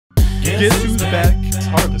Guess who's back? It's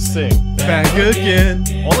hard to sing. Back again.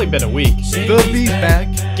 Only been a week. The beat back.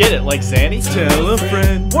 Get it, like Zanny? Tell a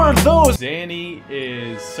friend. What are those? Zanny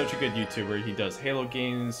is such a good YouTuber. He does Halo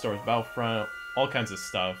games, stars Battlefront, all kinds of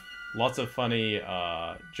stuff. Lots of funny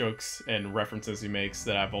jokes and references he makes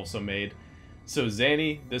that I've also made. So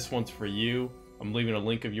Zanny, this one's for you. I'm leaving a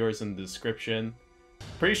link of yours in the description.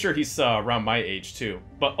 Pretty sure he's around my age too.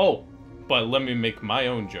 But let me make my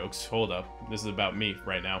own jokes. Hold up. This is about me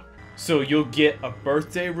right now. So you'll get a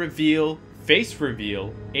birthday reveal, face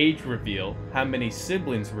reveal, age reveal, how many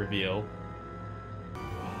siblings reveal.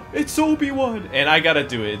 It's Obi-Wan! And I gotta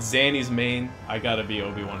do it. It's Zanny's main. I gotta be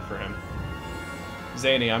Obi-Wan for him.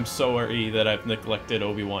 Zanny, I'm sorry that I've neglected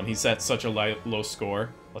Obi-Wan. He's at such a low score.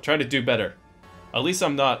 I'll try to do better. At least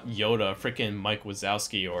I'm not Yoda, freaking Mike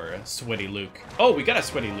Wazowski, or a Sweaty Luke. Oh, we got a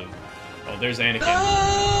Sweaty Luke. Oh, there's Anakin.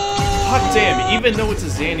 Hot damn, even though it's a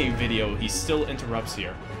Zanny video, he still interrupts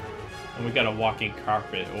here. And we got a walking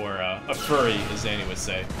carpet, or a furry, as Zanny would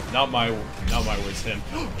say. Not my words, him.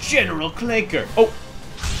 General Clanker! Oh!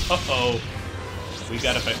 Uh-oh. We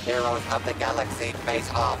gotta fight. Heroes of the galaxy face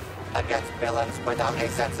off against villains without a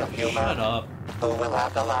sense of humor. Shut up. Who will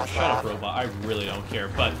have the last Shut up, robot. I really don't care.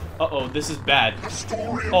 But, uh-oh, this is bad.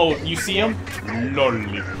 Oh, you see him?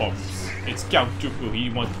 Lollipops. It's Count Dooku. He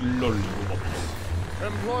wants lollipops.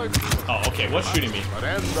 Oh, okay. What's shooting me?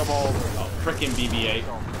 Oh, frickin' BB-8.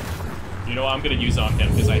 You know what? I'm gonna use on him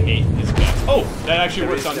because I hate his guts. Oh, that actually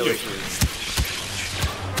works on you.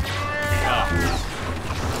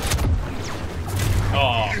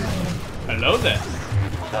 Oh, hello there.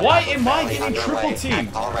 Why am I getting triple team?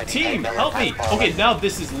 Team, help me! Okay, now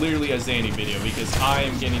this is literally a Zanny video because I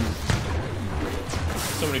am getting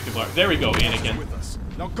so many people. There we go, Anakin.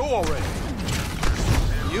 Now go already.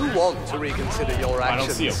 You want to reconsider your actions. I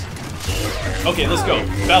don't see him. Okay, let's go.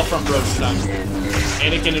 Battlefront Roach time.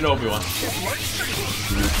 Anakin and Obi-Wan.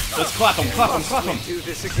 Let's clap him, clap him, clap him. Do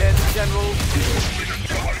this again, General.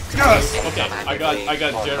 Yes! Okay, I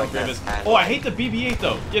got General Grievous. Oh, I hate the BB-8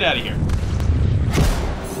 though. Get out of here.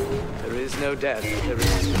 There is no death. There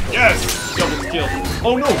is no death. Yes! Double kill.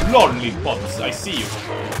 Oh no, lollipops. I see you.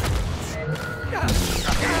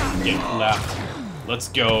 Get clapped. Let's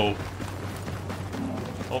go.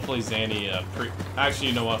 Hopefully Zanny, actually,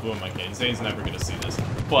 you know what? Who am I kidding? Zanny's never gonna see this.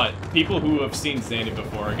 But people who have seen Zanny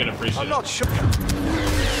before are gonna appreciate it. I'm not sure.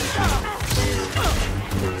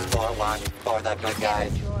 Score one for the good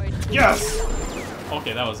guys. Yes!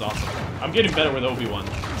 Okay, that was awesome. I'm getting better with Obi-Wan.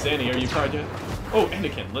 Zanny, are you proud yet? Oh,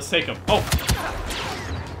 Anakin, let's take him. Oh!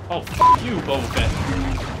 Oh, f*** you, Boba Fett.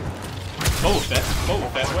 Boba Fett? Boba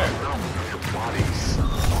Fett, where?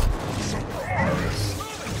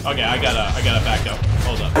 Okay, I gotta back up.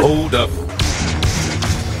 Hold up. Hold up.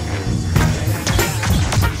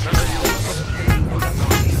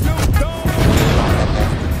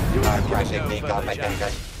 You are crushing the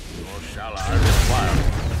competition.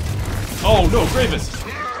 Oh no, Grievous!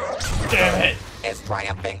 Damn it! Is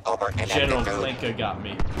triumphing over General ineptitude. Clanker got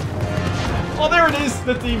me. Oh, there it is!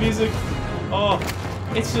 The theme music! Oh,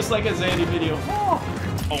 it's just like a Zanny video.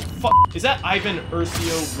 Oh, fuck. Is that Ivan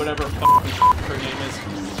Ursio, whatever fuck her name is?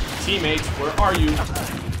 Teammates, where are you?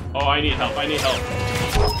 Oh, I need help, I need help.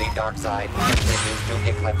 The dark side continues to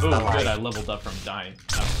eclipse the Oh, light. good, I leveled up from dying.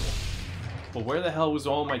 That's cool. But where the hell was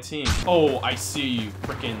all my team? Oh, I see you.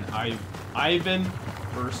 Frickin' Ivan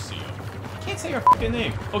Ursio. I can't say her fucking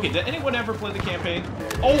name. Okay, did anyone ever play the campaign?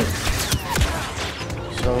 Oh!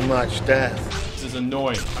 So much death. This is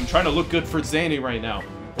annoying. I'm trying to look good for Zanny right now.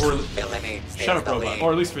 Or shut up, robot.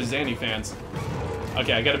 Or at least for Zanny fans.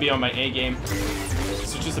 Okay, I gotta be on my A game.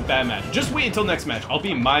 This is just a bad match. Just wait until next match. I'll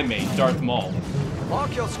be my main, Darth Maul.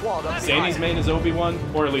 Mark your squad. Zanny's main is Obi-Wan,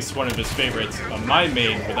 or at least one of his favorites. My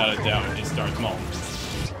main, without a doubt, is Darth Maul.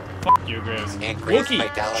 Fuck you, Graves. Wookie!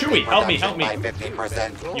 Chewie, help me, help me!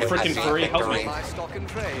 You freaking furry, help me. My stock and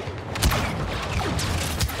trade.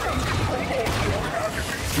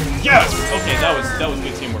 Yes! Okay, that was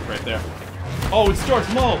good teamwork right there. Oh, it's Darth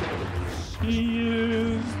Maul! He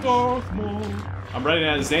is Darth Maul. I'm running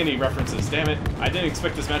out of Zanny references, damn it. I didn't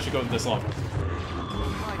expect this match to go this long.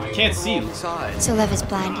 I can't see. So love has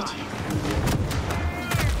blinded you.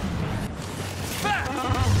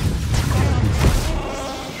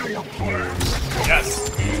 Yes!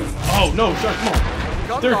 Oh no, Darth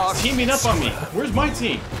Maul! They're teaming up on me! Where's my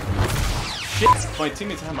team? Shit, my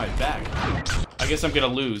teammates have my back. I guess I'm gonna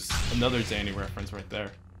lose. Another Zanny reference right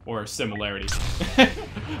there. Or similarity.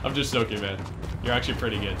 I'm just joking, man. You're actually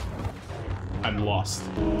pretty good. I'm lost. I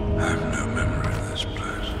have no memory of this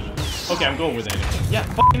place. Okay, I'm going with Anakin. Yeah,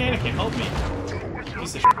 fucking Anakin, help me.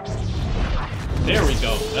 Piece of shit. There we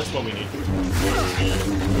go. That's what we need.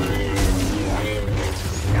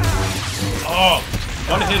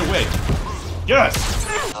 One hit away.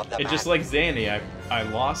 Yes! Of the And just match. like Zanny, I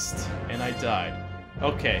lost and I died.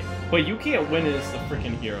 Okay, but you can't win as the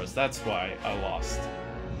freaking heroes. That's why I lost.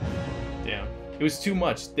 Damn. It was too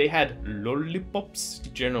much. They had Lollipops,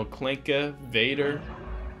 General Clanka, Vader,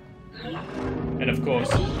 and of course,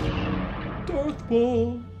 Darth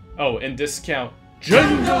Maul. Oh, and discount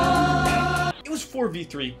Jenga! It was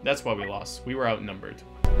 4v3. That's why we lost. We were outnumbered.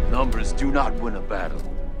 Numbers do not win a battle.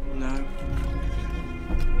 No.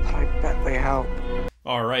 But I bet they help.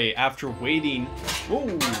 Alright, after waiting... Whoa,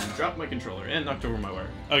 dropped my controller and knocked over my wire.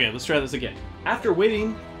 Okay, let's try this again. After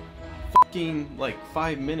waiting fucking like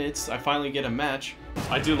 5 minutes, I finally get a match.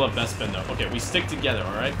 I do love Best Spin though. Okay, we stick together,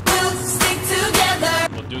 alright? We'll stick together.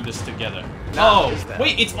 We'll do this together. Now, Oh, is that-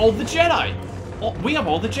 wait, it's all the Jedi! We have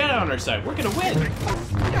all the Jedi on our side. We're gonna win!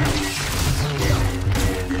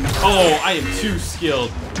 Oh, I am too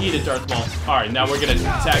skilled. Eat it, Darth Maul. Alright, now we're gonna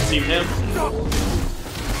tag team him.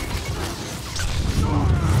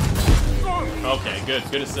 Okay, good.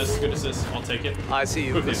 Good assist, good assist. I'll take it. I see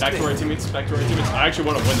you. Quickly, back to our teammates, back to our teammates. I actually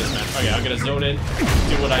want to win this match. Okay, I'm gonna zone in,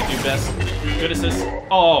 do what I do best. Good assist.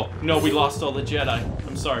 Oh, no, we lost all the Jedi.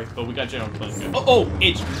 I'm sorry, but we got General Clanka. Oh,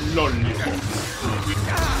 it's Lollipops.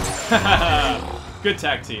 Good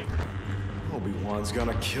tag team. Obi-Wan's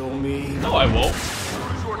gonna kill me. No, I won't.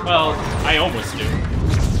 Well, I almost do.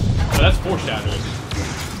 But that's foreshadowing.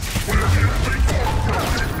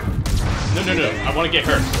 No. I want to get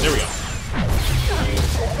hurt. There we go.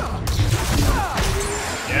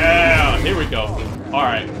 Yeah, here we go.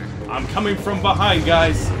 Alright. I'm coming from behind,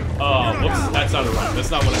 guys. Whoops, that sounded wrong. That's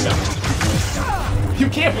not what I meant. You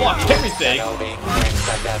can't block everything. Kenobi brings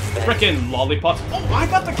the death stick. Frickin' lollipops. Oh, I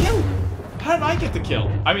got the kill. How did I get the kill?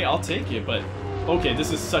 I mean, I'll take it, but okay,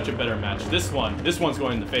 this is such a better match. This one's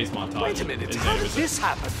going in the face montage. Wait a minute. It's How did Xavier. this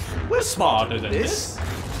happen? We're smarter Than than this.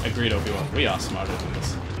 this. Agreed, Obi-Wan. We are smarter than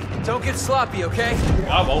this. Don't get sloppy, okay?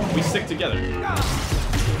 Ah, well, we stick together.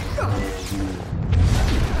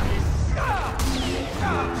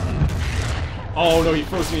 Oh no, he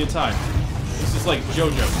froze me in time. This is like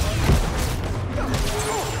JoJo.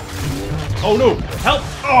 Oh no, help!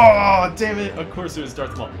 Oh, damn it. Of course it was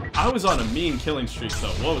Darth Maul. I was on a mean killing streak though.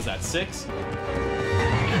 What was that, 6?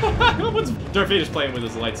 What's Darth Vader's playing with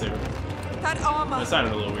his lightsaber? That armor. That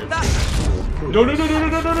sounded a little weird. That. No.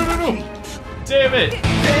 Damn it.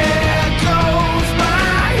 There goes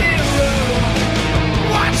my hero.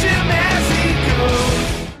 Watch him as he goes.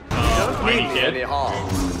 Tiny Any kid. harm.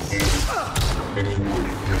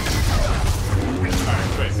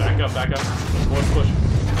 Alright, wait, back up. Let's push.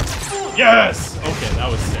 Yes! Okay, that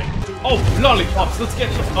was sick. Oh, lollipops, let's get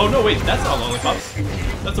them. Oh, no, wait, that's not lollipops.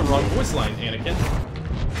 That's a wrong voice line, Anakin.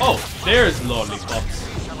 Oh, there's lollipops.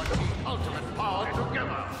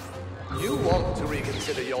 You want to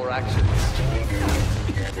reconsider your actions.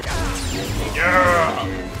 Yeah!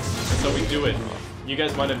 That's how we do it. You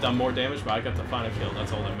guys might have done more damage, but I got the final kill.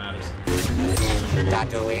 That's all that matters.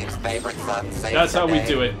 Tatooine's favorite son saves That's how the we day.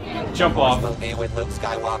 do it. Jump Force off. will be with Luke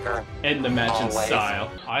Skywalker. End the match in Always.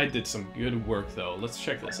 style. I did some good work though. Let's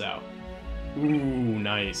check this out. Ooh,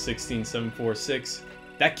 nice. 16, 7, 4, 6.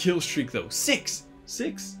 That kill streak though. 6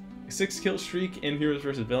 kill streak in Heroes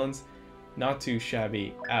vs. Villains. Not too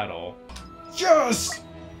shabby at all. Yes!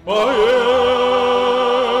 I am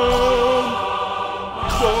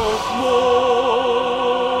Darth Maul.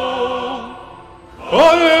 I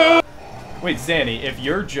am. Wait, Zanny, if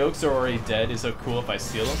your jokes are already dead, is it cool if I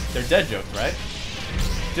steal them? They're dead jokes, right?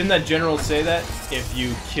 Didn't that general say that? If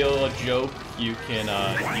you kill a joke, you can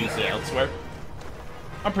use it elsewhere?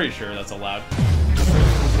 I'm pretty sure that's allowed.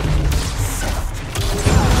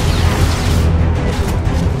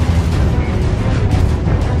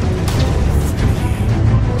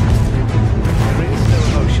 There is no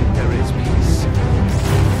emotion, there is peace.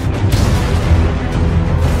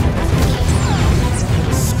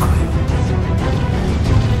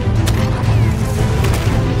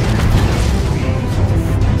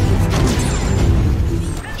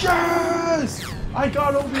 Yes! I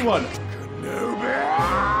got Obi-Wan!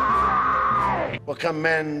 What can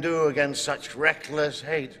men do against such reckless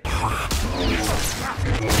hate?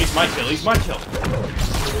 He's my kill, he's my kill!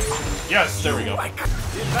 Yes, there we go. The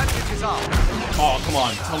advantage is ours. Oh, come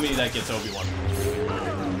on, tell me that gets Obi-Wan.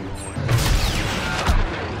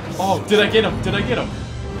 Oh, did I get him? Did I get him?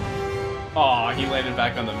 Oh, he landed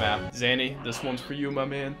back on the map. Zanny, this one's for you, my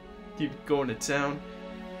man. Keep going to town.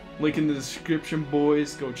 Link in the description,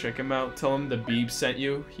 boys. Go check him out. Tell him the Beeb sent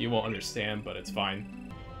you. He won't understand, but it's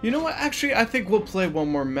fine. You know what? Actually, I think we'll play one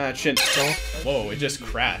more match and... Whoa, it just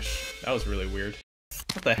crashed. That was really weird.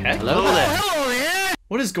 What the heck? Hello there.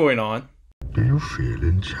 What is going on? Do you feel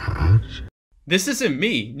in charge? This isn't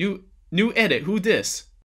me. New edit. Who dis?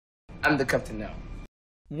 I'm the captain now.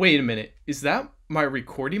 Wait a minute. Is that my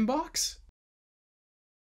recording box?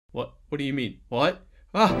 What do you mean? What?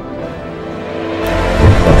 Ah!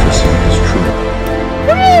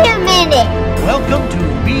 Wait a minute! Welcome to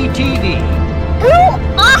BTV. Who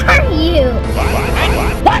are you?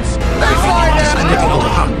 What?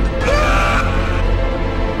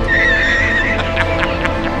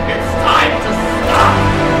 It's time to stop!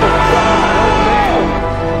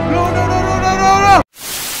 No!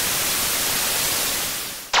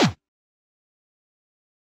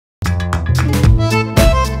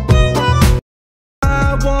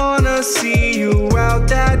 I wanna see you out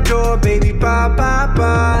that door, baby, bye, bye,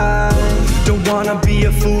 bye. Don't wanna be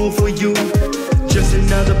a fool for you, just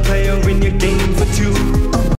another player in your game for two.